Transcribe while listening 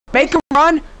Make a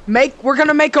run. We're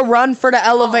gonna make a run for the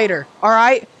elevator. All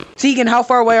right. Tegan, how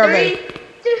far away are they? 3,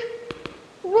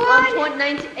 2, 1.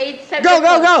 1.987. Go,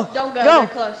 go, go. Don't go. Go. They're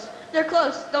close. They're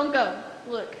close. Don't go.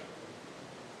 Look.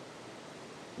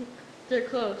 They're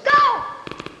close. Go!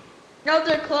 No,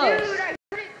 they're close. Dude,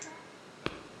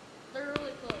 They're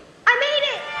really close. I made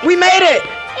it! We made it.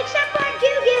 Except for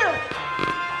Goo-Goo.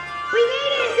 We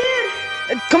made it,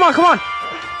 dude. Come on, come on.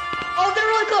 Oh, they're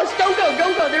really close. Don't go.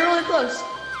 Don't go. They're really close.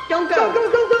 Don't go. Go, go,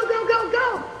 go, go, go, go,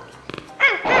 go.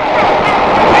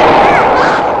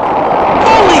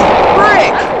 Holy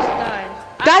frick! I almost died.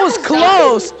 That was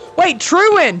close. Wait,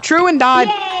 Truan. Truan died.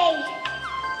 Yay!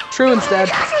 Truan's dead.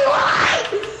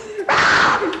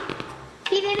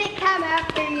 He didn't come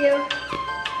after you.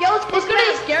 Yo, let's go to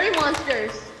the scary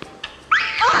monsters.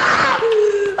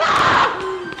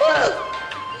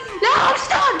 No, I'm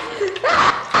stunned.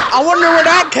 I wonder where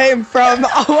that came from.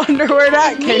 I wonder where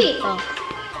that came from.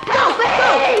 Go, go.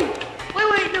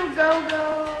 Wait, no, go. Go.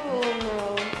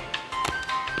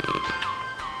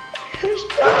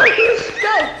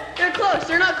 They're close.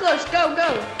 They're not close. Go.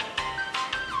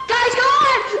 Guys, go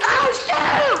on. Oh,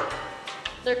 shoot.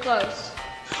 They're close.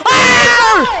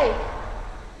 Ah!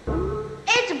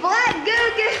 It's Black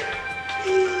Goo-Goo.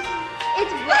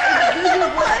 It's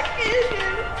Black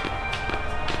Goo-Goo.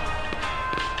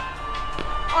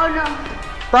 Oh no.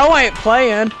 Bro ain't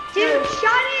playing. Dude,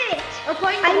 shut it. We're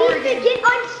playing I need to get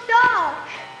unstuck.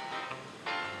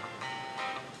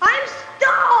 I'm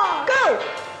stuck.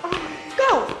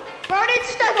 Go. Vernon's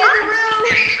stuck in the room.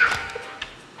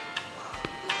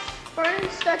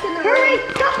 Vernon's stuck in the Hurry,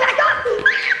 room. come back up.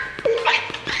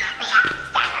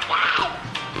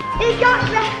 It got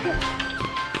back.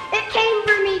 It came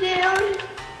for me, dude.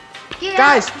 Get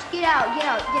Guys. out. Just get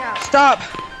out. Stop.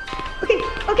 Okay,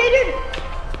 dude.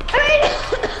 I made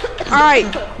it. All right,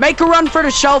 make a run for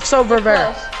the shelves over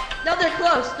there. Close. No, they're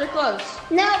close.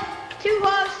 No, too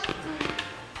close.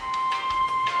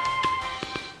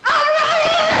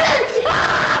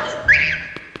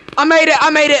 I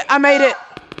made it.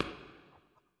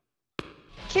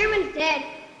 Truman's dead.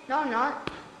 No, I'm not.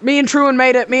 Me and Truan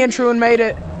made it.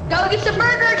 Go get the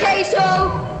burger, queso.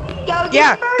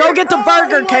 Go get the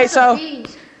burger, queso.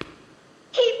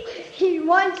 He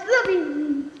wants the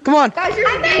beans. Come on. Guys,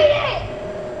 I made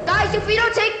it. Guys, if we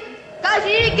don't take, guys,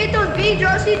 we need to get those beans, or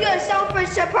else he's gonna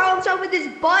surprise himself with his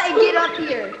butt and get up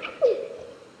here.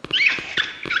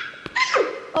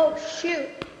 Oh shoot.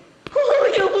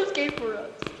 He almost came for us.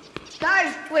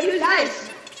 Guys, wait, who's this?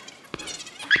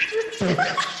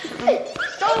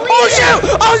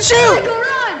 Oh shoot! Go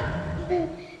run!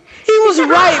 He was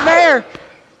right there.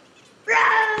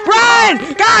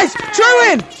 Run, guys!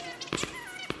 Truan!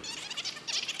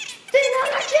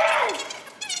 Another chance.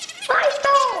 I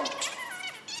stole.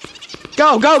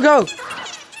 Go! Go.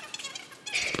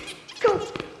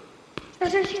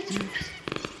 There's a chance.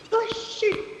 Oh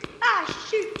shoot.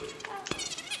 Shoot.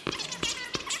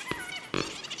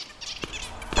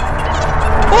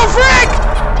 Oh frick!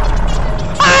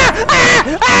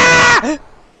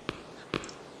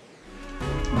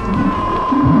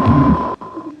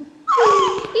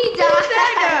 He died. Who's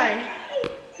that guy?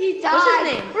 He died. What's his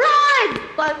name? Run!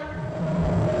 But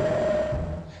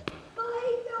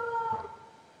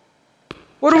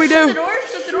What do we shut the do? door.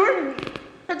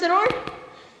 Shut the door.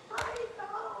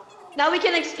 Now we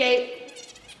can escape.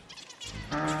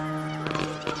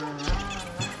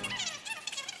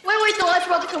 Wait, the light's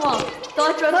about to come on.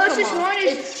 Closest one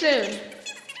is- It's soon.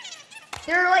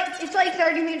 It's like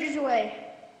 30 meters away.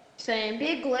 Same.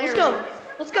 Big glare.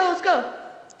 Let's go.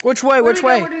 Which way? Where do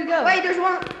we go? Wait, there's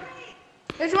one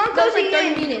That's closing like 30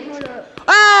 in. minutes. Hold up.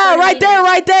 Ah, right there.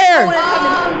 God.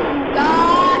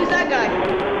 God. Who's that guy?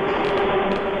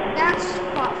 That's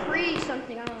spot free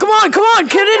something. I don't know. Come on,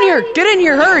 get in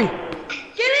here, hurry.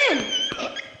 Get in!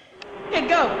 Okay,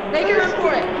 go. Make a run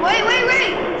for it. Wait.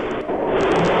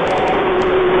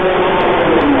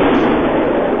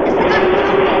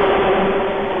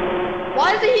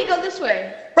 Why doesn't he go this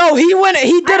way? Bro,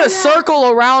 he did a circle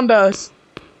around us.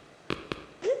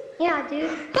 Yeah, dude.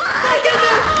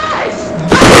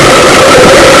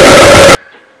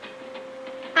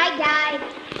 I died.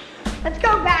 Let's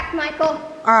go back, Michael.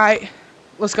 All right,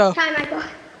 let's go. Hi, Michael.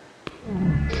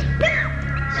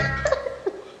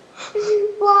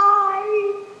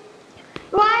 Why?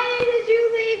 Why did you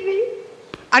leave me?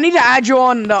 I need to add you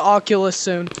on the Oculus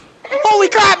soon. Holy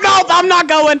crap, no, I'm not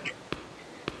going.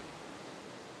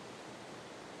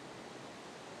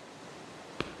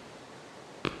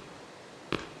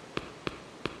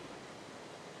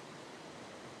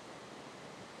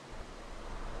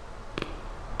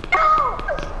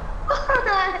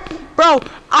 Bro,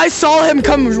 I saw him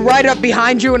come right up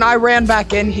behind you and I ran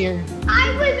back in here. I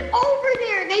was over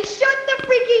there. They shut the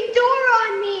freaking door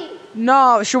on me.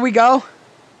 No, should we go?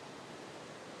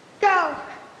 Go.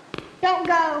 Don't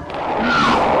go.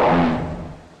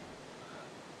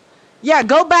 Yeah,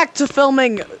 go back to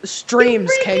filming streams,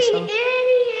 You freaking Queso.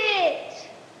 idiot.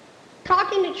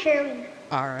 Talking to cheerleader.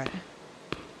 Alright.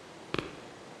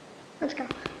 Let's go.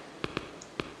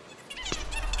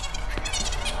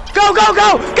 Go, go,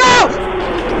 go,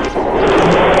 go!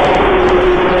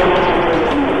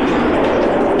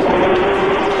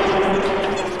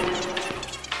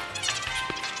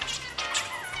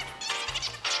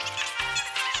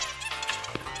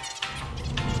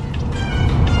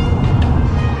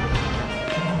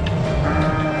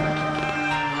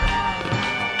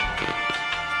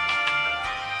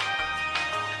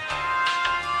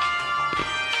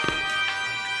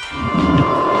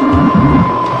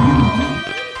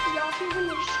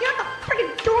 Shut the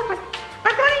freaking door.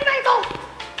 I'm coming, Michael.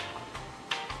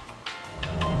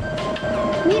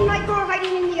 Me and Michael are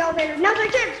hiding in the elevator. Now's our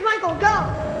chance, Michael. Go.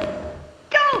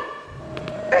 Go.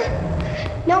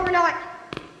 No, we're not.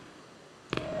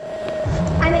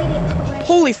 I made it. Away.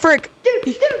 Holy frick! Dude.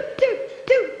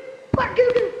 Black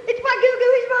Goo Goo. It's Black Goo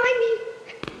Goo. He's behind me.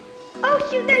 Oh,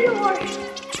 shoot. There you are.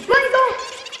 Michael.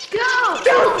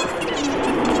 Go.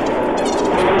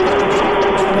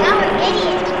 Now an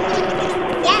idiot.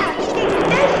 Yeah,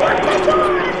 they shut the door on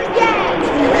us again!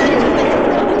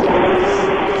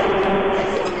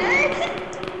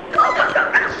 Go!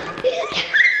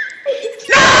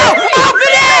 No!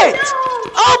 Open it!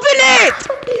 Open it!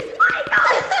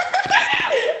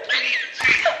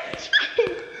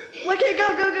 Okay, go.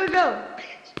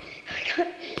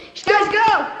 Guys, go!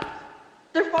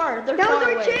 They're far Now's far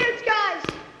our away. chance, guys!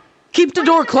 Keep the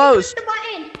door closed. Push the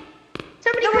button.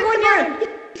 Somebody No, we're push going the there. button.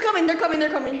 It's coming, they're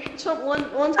coming. So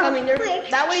one's coming. They're click.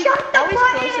 that way Shut the that way's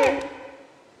button. closer.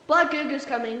 Black Goo Goo's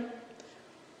coming.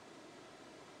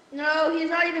 No, he's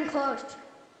not even close.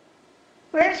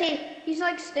 Where is he? He's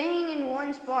like staying in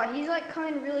one spot. He's like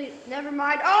coming really. Never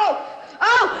mind. Oh!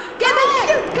 Get back!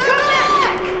 Go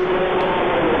back!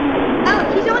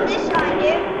 Oh, he's on this side,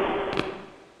 dude.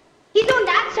 He's on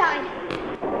that side.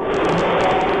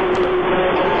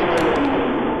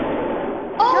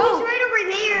 Oh, No. he's right over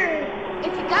there.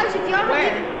 If you guys, if y'all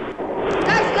Where?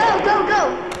 guys,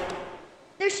 go!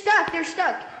 They're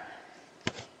stuck.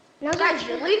 Now's our Guys,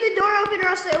 chance. leave the door open or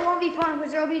else it won't be fun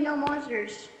because there'll be no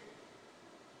monsters.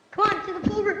 Come on, to the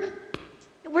pool room.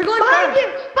 We're going Behind far. you!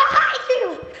 Behind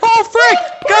you! Oh frick!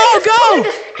 Go, go!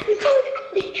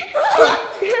 Wait.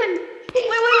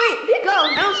 Go.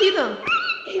 I don't see them.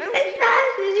 As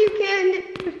fast as you can.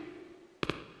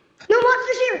 No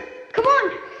monsters here. Come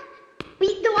on.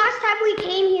 The last time we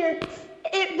came here,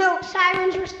 the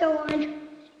sirens were still on.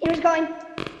 It was going.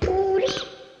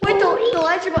 Wait, the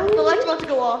lights are about to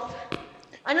go off.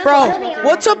 I know the Bro, lights are about to go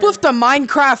what's off. up with the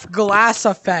Minecraft glass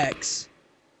effects?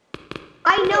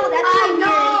 I know that's I so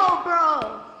know, bro.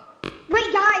 weird.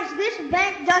 Wait, guys, this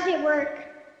vent doesn't work,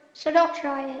 so don't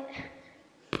try it.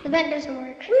 The vent doesn't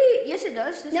work. Wait, yes it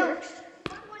does. This No. works.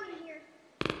 One in here.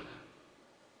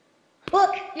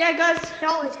 Look. Yeah, guys,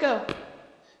 let's go.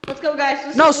 Let's go, guys.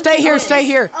 Let's No, go. stay here, stay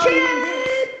here.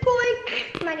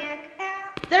 Checkpoint. My neck.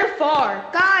 They're far.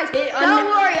 Guys, don't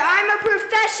worry. I'm a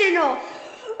professional.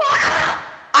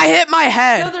 I hit my No,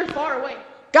 head. they're far away.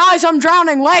 Guys, I'm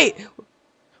drowning. Wait,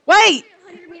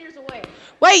 100 meters away.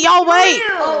 y'all wait.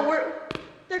 Oh,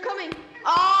 they're coming.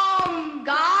 7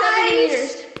 Guys.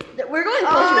 meters. We're going Is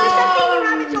closer. there something you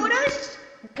haven't told us?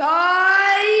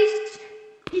 Guys.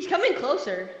 He's coming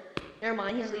closer. Never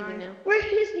mind, he's leaving now. Where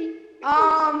is he?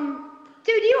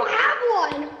 Dude, You don't have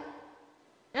one.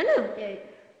 I know.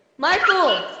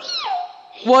 Michael!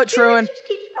 What, Truan? Just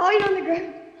keeps falling on the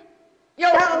ground.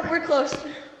 Yo, No. we're close.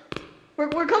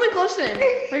 We're coming close to him.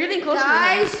 We're getting closer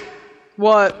guys. to him.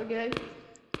 What? We're good.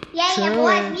 Yeah, True.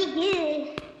 boy, we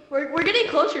good. We're getting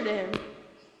closer to him.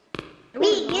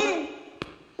 We good.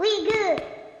 We good.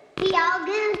 We all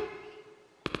good.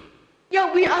 Yo,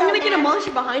 I'm gonna get a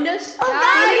monster behind us. Oh, I'm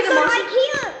guys, gonna get a so monster.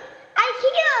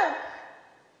 IKEA.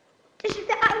 This is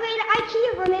the way to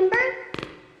IKEA, remember?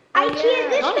 IKEA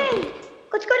this Oh. way.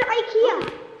 Let's go to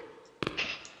IKEA.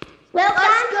 Welcome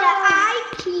to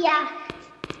IKEA.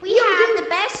 We have the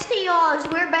best deals.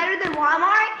 We're better than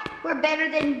Walmart. We're better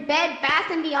than Bed Bath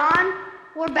 & Beyond.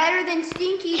 We're better than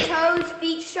Stinky Toes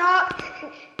Feet Shop.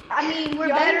 I mean, we're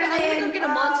Yo, better I'm gonna than go get a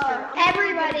monster. I'm gonna go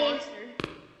everybody.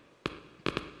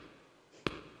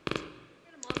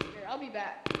 Get a monster. I'll be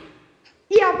back.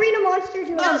 Yeah, bring a monster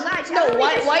to Oh, us. nice. No, How do we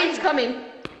White's just- coming.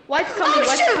 White's coming. Oh,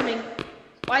 White's shoot. coming.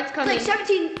 White's It's coming. like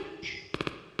 17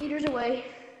 meters away.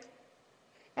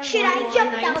 Should I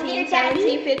jump down 19, there, Daddy?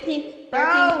 17, 15,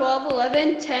 13, 12,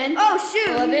 11, 10, Oh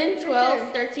shoot. 11,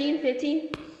 12, 13, 15.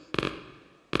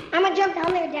 I'm gonna jump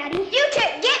down there, Daddy. You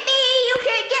can't get me. You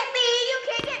can't get me. You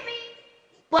can't get me.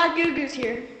 Black Goo Goo's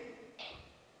here.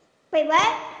 Wait,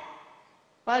 what?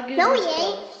 Black Goo No, Goo's he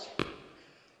ain't. close.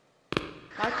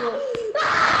 Black Goo.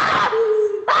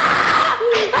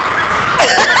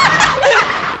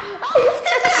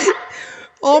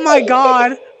 Oh my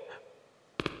god.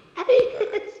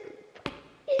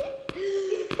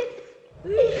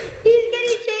 He's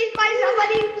getting chased by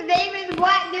somebody whose name is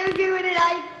Black Goo Goo in an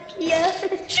IKEA.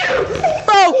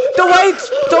 Bro,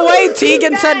 the way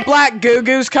Tegan said Black Goo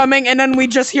Goo's coming, and then we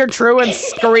just hear Truan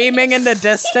screaming in the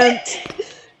distance.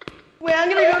 Wait, I'm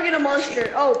gonna go get a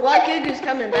monster. Oh, Black Goo Goo's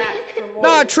coming back for more.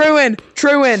 No, Truan.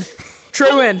 Daddy,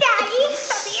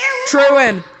 come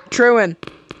here. Truan.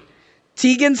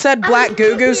 Tegan said Black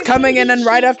Goo Goo's coming, and then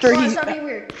right after Come on, stop being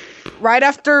weird.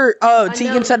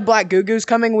 Tegan said Black Goo Goo's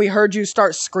coming, we heard you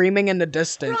start screaming in the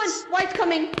distance. Run! White's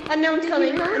coming. Unknown's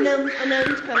coming. Unknown's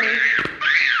coming.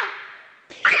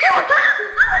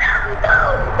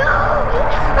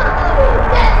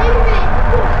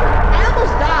 I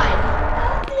almost died.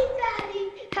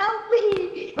 Help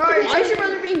me. Bro, why is your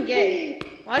brother being gay?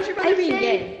 Why is your brother being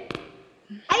gay?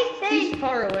 He's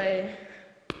far away.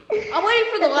 I'm waiting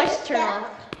for the lights to turn off.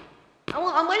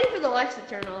 I'm waiting for the lights to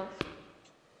turn off.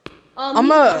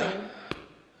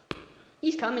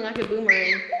 He's coming like a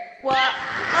boomerang. What?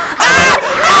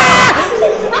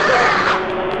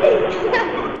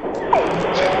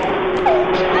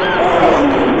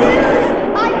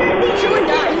 I heard the Truan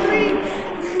died.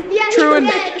 Yeah, Truan.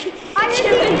 I heard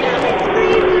the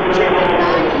screams of Truan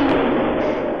dying.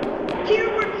 Here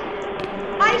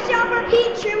I shall repeat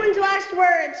Truan's last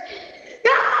words.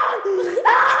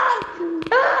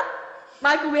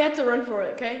 Michael, we have to run for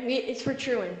it, okay? It's for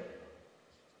Truan.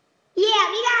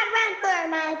 Yeah, we gotta run for it,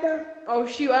 Michael. Oh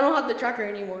shoot, I don't have the tracker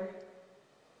anymore.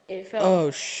 It fell.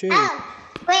 Oh shoot. Oh,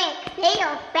 quick, they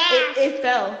go fast. It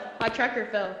fell. My tracker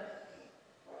fell.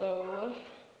 So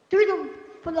Through the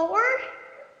floor?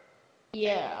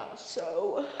 yeah,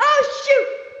 so Oh shoot!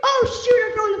 Oh shoot,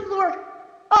 I'm on the floor.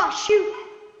 Oh shoot.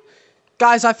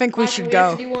 Guys, I think we Michael, should have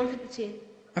go. to do one for the team.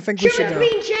 I think we should Truan's go.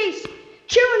 being chased.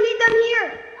 Truan, lead them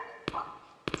here.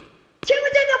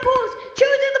 Truan's in the pools.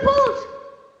 Truan's in the pools.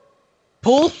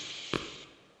 Pull?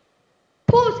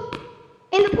 Pools.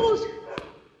 In the pools.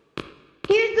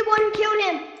 Here's the one who killed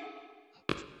him.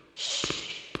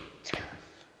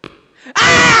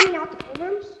 Ah! Out the pool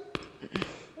rooms.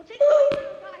 We'll take the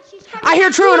guys, she's coming. I hear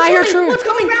Truan. What's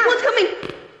coming? What's coming?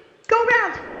 Go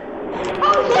around.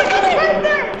 Oh, look at it. Right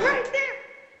there. Right there.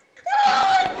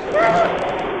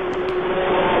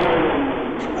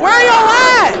 Where are y'all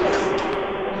at?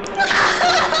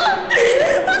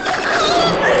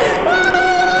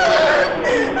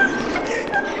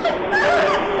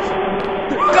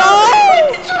 Go!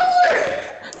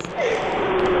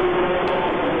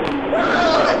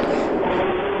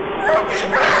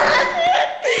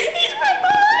 He's right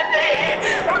behind me!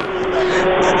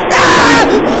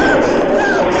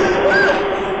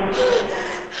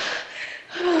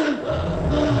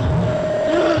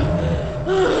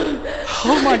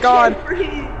 Oh my god. He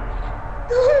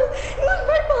was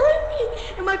right behind me,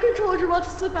 and my controller's about to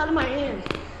slip out of my hand.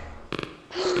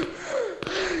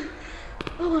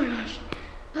 Oh my gosh.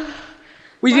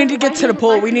 We need to get to the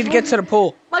pool. We need to get to the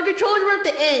pool. My controller's right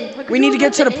at the end. We need to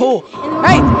get to the pool. And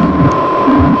Hey!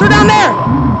 They're down there!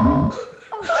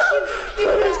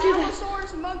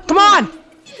 Come on!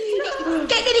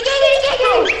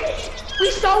 We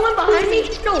saw one behind me.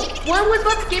 No, one was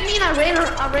about to get me, and I ran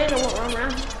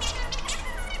around.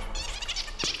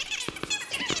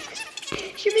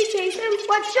 Should we chase him?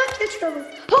 Let's shut this door.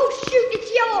 Oh shoot,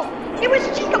 it's yellow. It was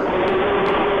Chico.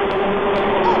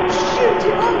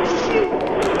 Oh shoot.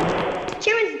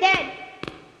 Truan's dead.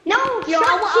 No, Yo, I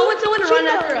want someone to run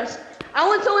after us. I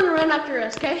want someone to run after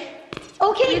us, okay?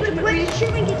 Okay, but when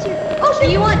Truan gets here. Oh shoot.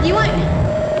 Do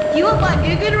you want Black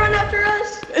Goo Goo to run after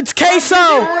us? It's Queso!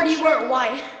 Or do you want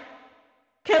White?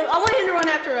 Okay, I want him to run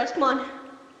after us. Come on.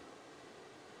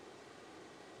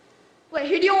 Wait,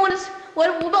 who do you want us? What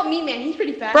about me, man? He's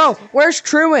pretty fast. Bro, where's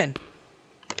Truan?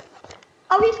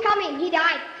 Oh, he's coming. He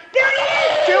died. There he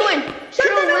is. Truan,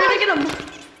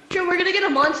 we're gonna get a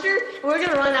monster, and we're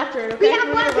gonna run after it. Okay? We have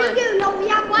Black Goo Goo. No, we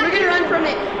have Black We're gonna run from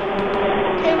it.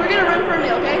 Okay, we're gonna run from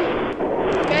it. Okay.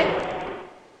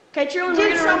 Okay, Truan, we're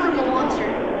gonna run from the monster.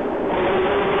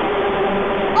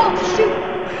 Oh shoot.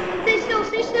 Stay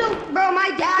still. Bro, my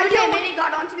dad came in and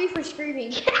got onto me for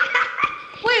screaming.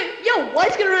 Wait, yo,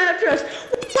 White's gonna run after us.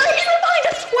 White's behind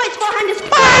us. White's behind us.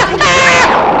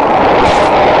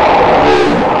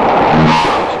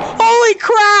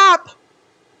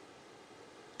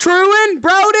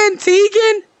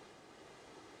 Tegan?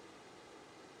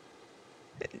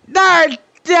 They're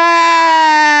dead!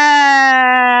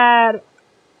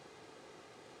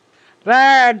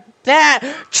 They're dead!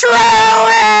 Truant!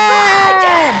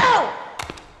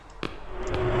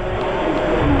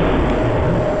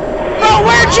 Bro,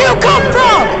 where'd you come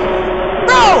from?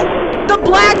 Bro, the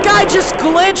black guy just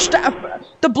glitched.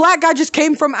 The black guy just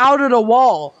came from out of the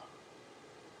wall.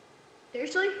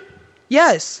 Seriously?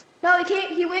 Yes. No, he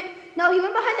can't. He went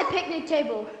behind the picnic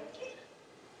table.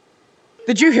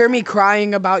 Did you hear me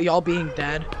crying about y'all being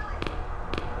dead?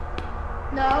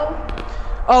 No.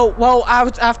 Oh, well,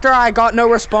 after I got no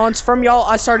response from y'all,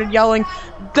 I started yelling,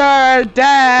 "They're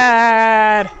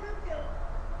dead!"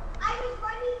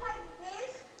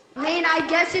 Man, I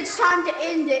guess it's time to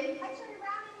end it.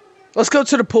 Let's go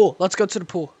to the pool. Let's go to the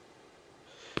pool.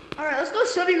 Alright, let's go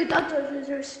swimming without those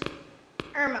losers.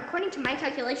 According to my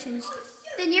calculations,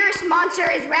 the nearest monster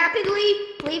is rapidly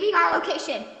leaving our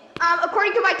location.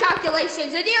 According to my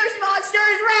calculations, the nearest monster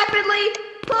is rapidly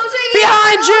closing in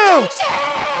Behind you!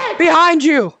 location! Behind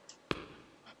you!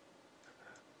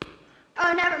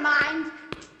 Oh, never mind.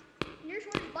 The nearest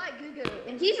one is Black Goo Goo,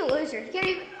 and he's a loser. He can't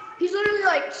even. He's literally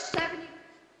like 70.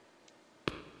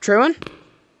 Truant?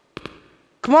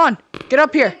 Come on, get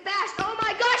up here. Fast! Oh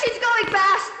my gosh, it's going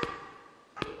fast!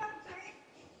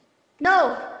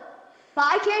 No, but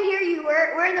I can't hear you.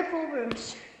 We're in the pool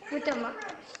rooms with them.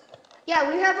 Yeah,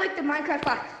 we have like the Minecraft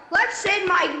class. Let's send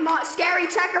my scary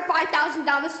tracker 5000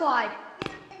 down the slide.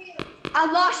 I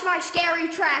lost my scary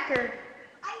tracker.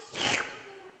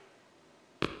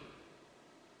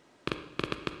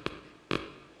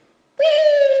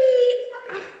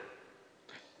 Whee!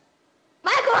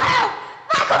 Michael, help!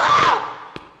 Michael, help!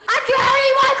 I'm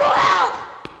drowning, Michael, help!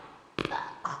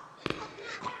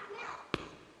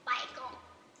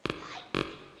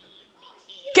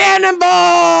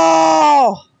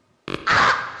 Cannonball!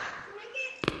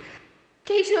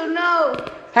 Queso, no.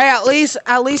 Hey, at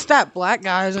least that black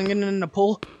guy isn't getting in the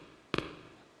pool.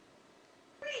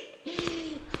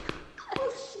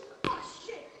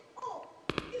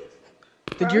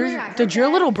 Did your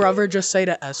little brother just say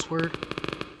the S word?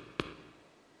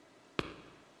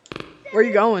 Where are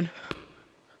you going?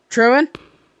 Truant?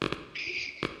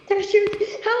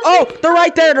 Oh, they're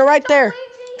right there, they're right there.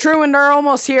 Truant, they're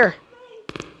almost here.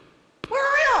 Where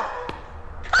are you?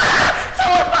 Ah!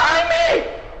 Someone behind me!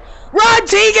 Run,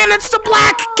 Tegan, it's the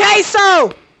black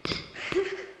queso!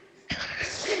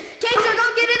 Queso,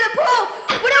 don't get in the pool!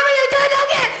 Whatever you do, don't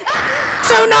get... Ah!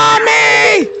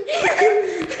 Tsunami!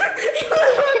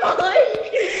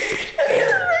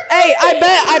 Hey,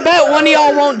 I bet one of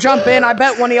y'all won't jump in. I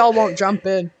bet one of y'all won't jump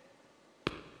in.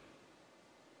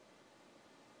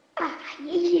 Yeah.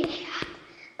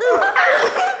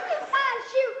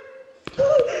 Shoot.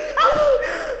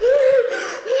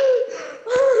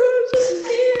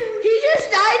 He just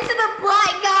died to the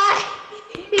black guy.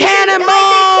 He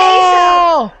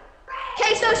Cannonball!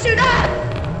 Queso, shoot up!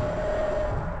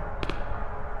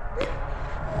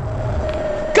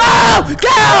 Go!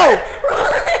 Go!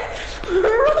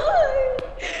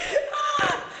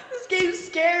 This game's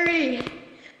scary.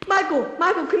 Michael,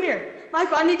 come here.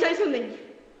 Michael, I need to tell you something.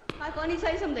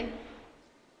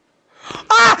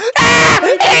 Ah!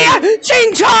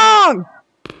 Ching chong!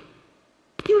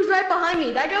 He was right behind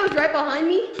me. That guy was right behind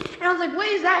me. And I was like, what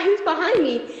is that? Who's behind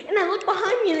me? And I looked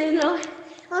behind me and then I looked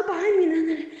behind me and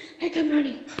then I come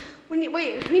running. We need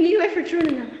to wait for Truant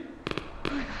and them.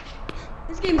 Oh my gosh.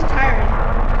 This game's tiring.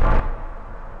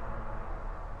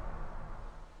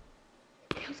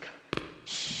 Okay, let's go.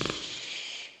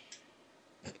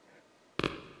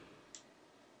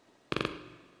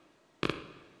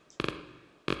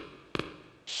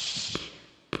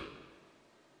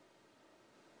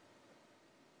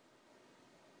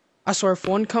 I swear, if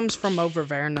one comes from over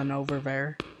there and then over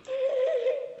there.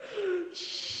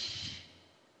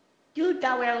 You look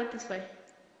that way, I look this way.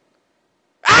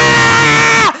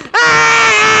 Ah!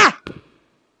 Ah!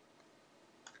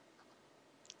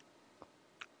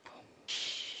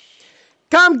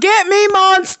 Come get me,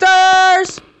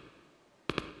 monsters!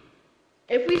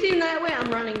 If we see him that way, I'm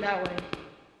running that way.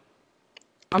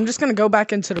 I'm just gonna go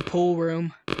back into the pool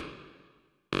room.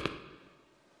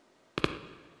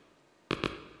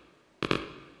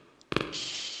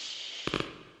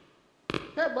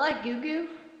 Is that Black Goo Goo?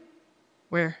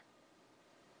 Where?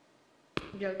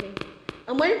 I'm joking.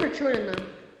 I'm waiting for Truant and them.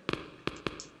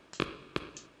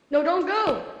 No, don't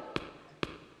go!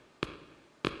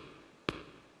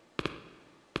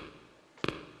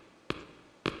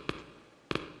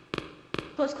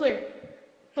 Coast clear.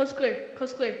 Coast clear.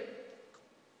 Coast clear.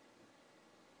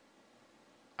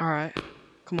 Alright.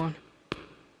 Come on.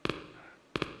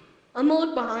 I'm gonna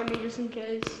look behind me just in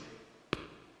case.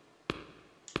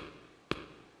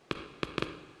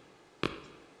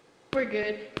 We're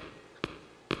good.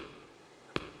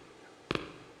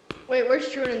 Wait, where's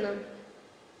Truman and them?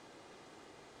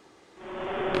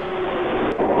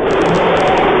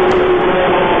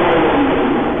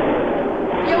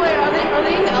 Yeah, wait, are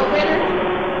they in the elevator?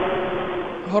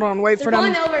 Hold on, wait They're for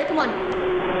going them. in the elevator, come on.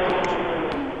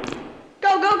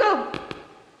 Go, go, go!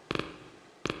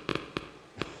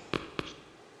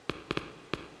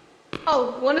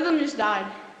 Oh, one of them just died.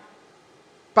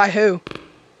 By who?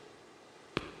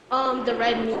 The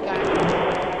red meat guy.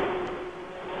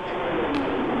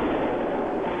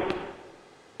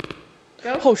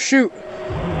 Go. Oh shoot.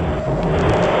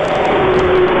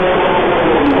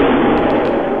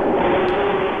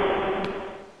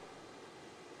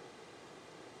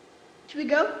 Should we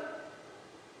go?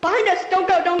 Behind us! Don't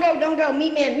go, don't go, don't go.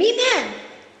 Meat man, meat man!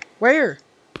 Where?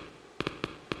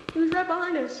 He was right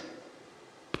behind us.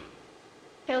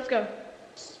 Okay, let's go.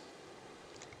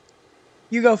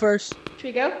 You go first. Should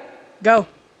we go? Go.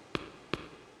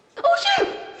 Oh shoot!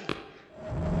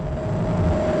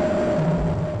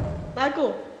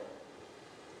 Michael,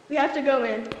 we have to go,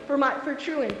 man. For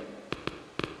Truman.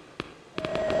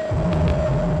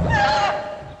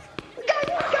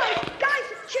 Guys,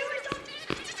 Truman's on.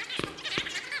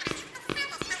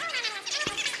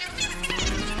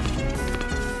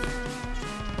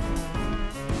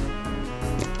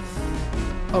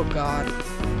 Oh god.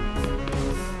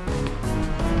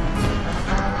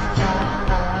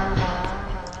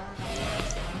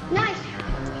 Nice.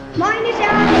 Mine is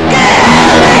out.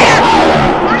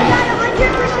 Mine's at 100%,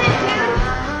 man.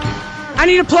 I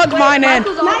need to plug mine in.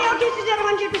 Michael's on. Myokis is at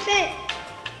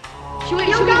 100%. Should we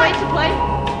Yo, wait guys. to play?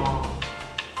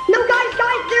 No, guys,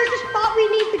 there's a spot we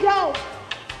need to go.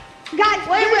 Guys,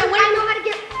 Wait, I wait. know how to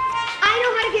get. I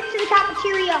know how to get to the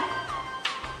cafeteria.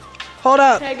 Hold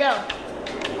up. Okay, go.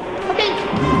 Okay, 3,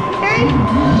 2,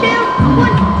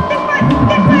 1. This way,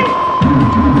 this way.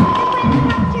 This way to the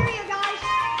cafeteria, guys.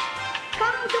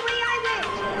 Come the way I went.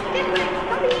 This way,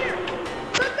 come here.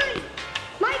 Quickly.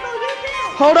 Michael, you too.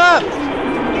 Hold up.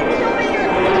 Get this over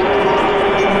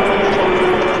here.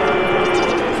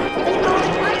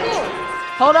 Michael!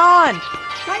 Hold on.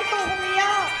 Michael, hurry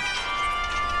up.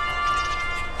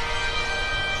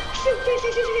 Shoot, shoot,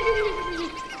 shoot, shoot, shoot, shoot, shoot,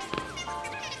 shoot.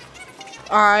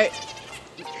 Alright.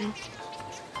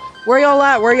 Where y'all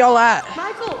at? Where y'all at?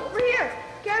 Michael, over here!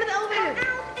 Get out of the Come elevator!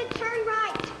 out and turn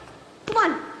right. Come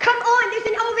on! Come on, there's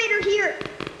an elevator here.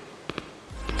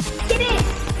 Get in.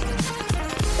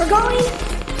 We're going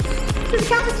to the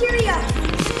cafeteria.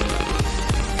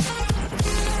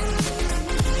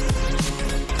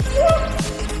 Woo.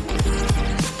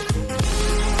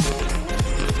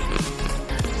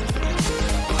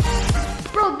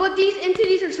 Bro, but these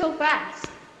entities are so fast.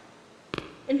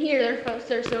 And here,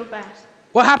 they're so fast.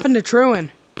 What happened to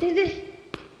Truman? He's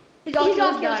He's off all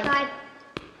the other side.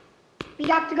 We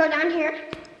have to go down here.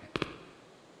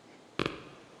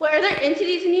 Wait, are there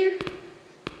entities in here?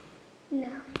 No.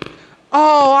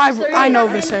 Oh, So I know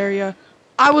you're this in- area.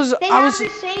 I was They have the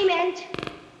same end.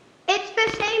 It's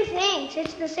the same things.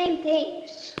 It's the same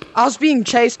things. being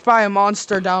chased by a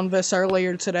monster down this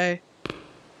earlier today.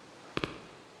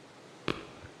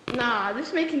 Nah, this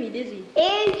is making me dizzy.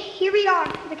 And here we are,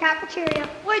 the cafeteria.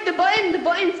 Wait, the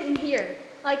button's in here.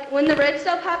 Like, when the red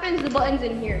stuff happens, the button's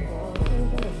in here.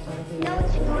 No,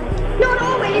 it's not. Not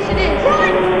always. Yes, it is.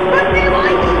 Run! Run for your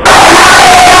lives!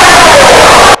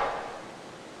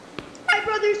 My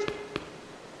brothers.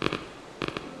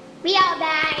 We all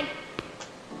died.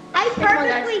 I Come on,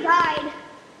 guys. perfectly died.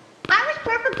 I was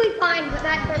perfectly fine, but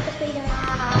I perfectly died.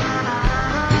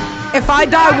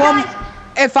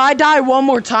 If I die one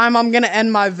more time, I'm gonna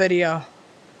end my video.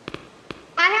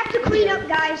 I have to clean up,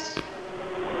 guys.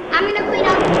 I'm gonna clean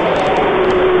up.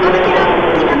 I'm gonna clean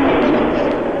up in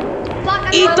minutes. Fuck,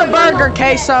 I'm Eat the going burger, off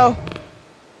queso.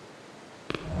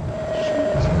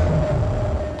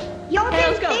 Y'all Hey,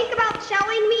 didn't let's go. think about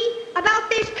telling me about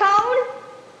this cone?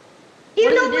 Do you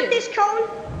What does know it what do? this cone?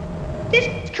 This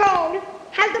cone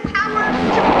has the power to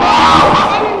kill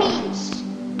enemies.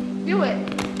 Do it.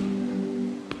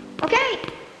 Okay.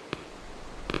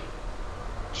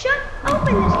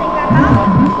 Open this thing back up.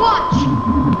 Watch.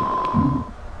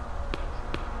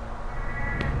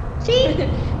 See?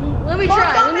 Let me Mark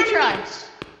try, off let me try. enemies.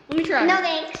 Let me try. No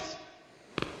thanks.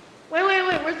 Wait,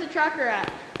 where's the tracker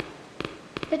at?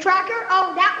 The tracker?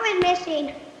 Oh, that went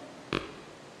missing.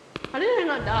 How did I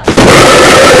not die?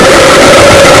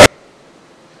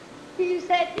 You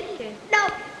said, no,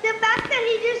 the fact that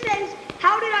he just says,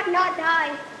 how did I not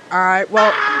die? Alright,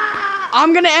 well, Ah!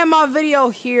 I'm gonna end my video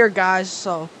here, guys,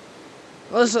 so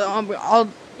Listen,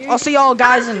 I'll see y'all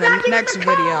guys in the next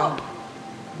video.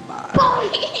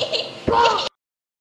 Bye. Ball.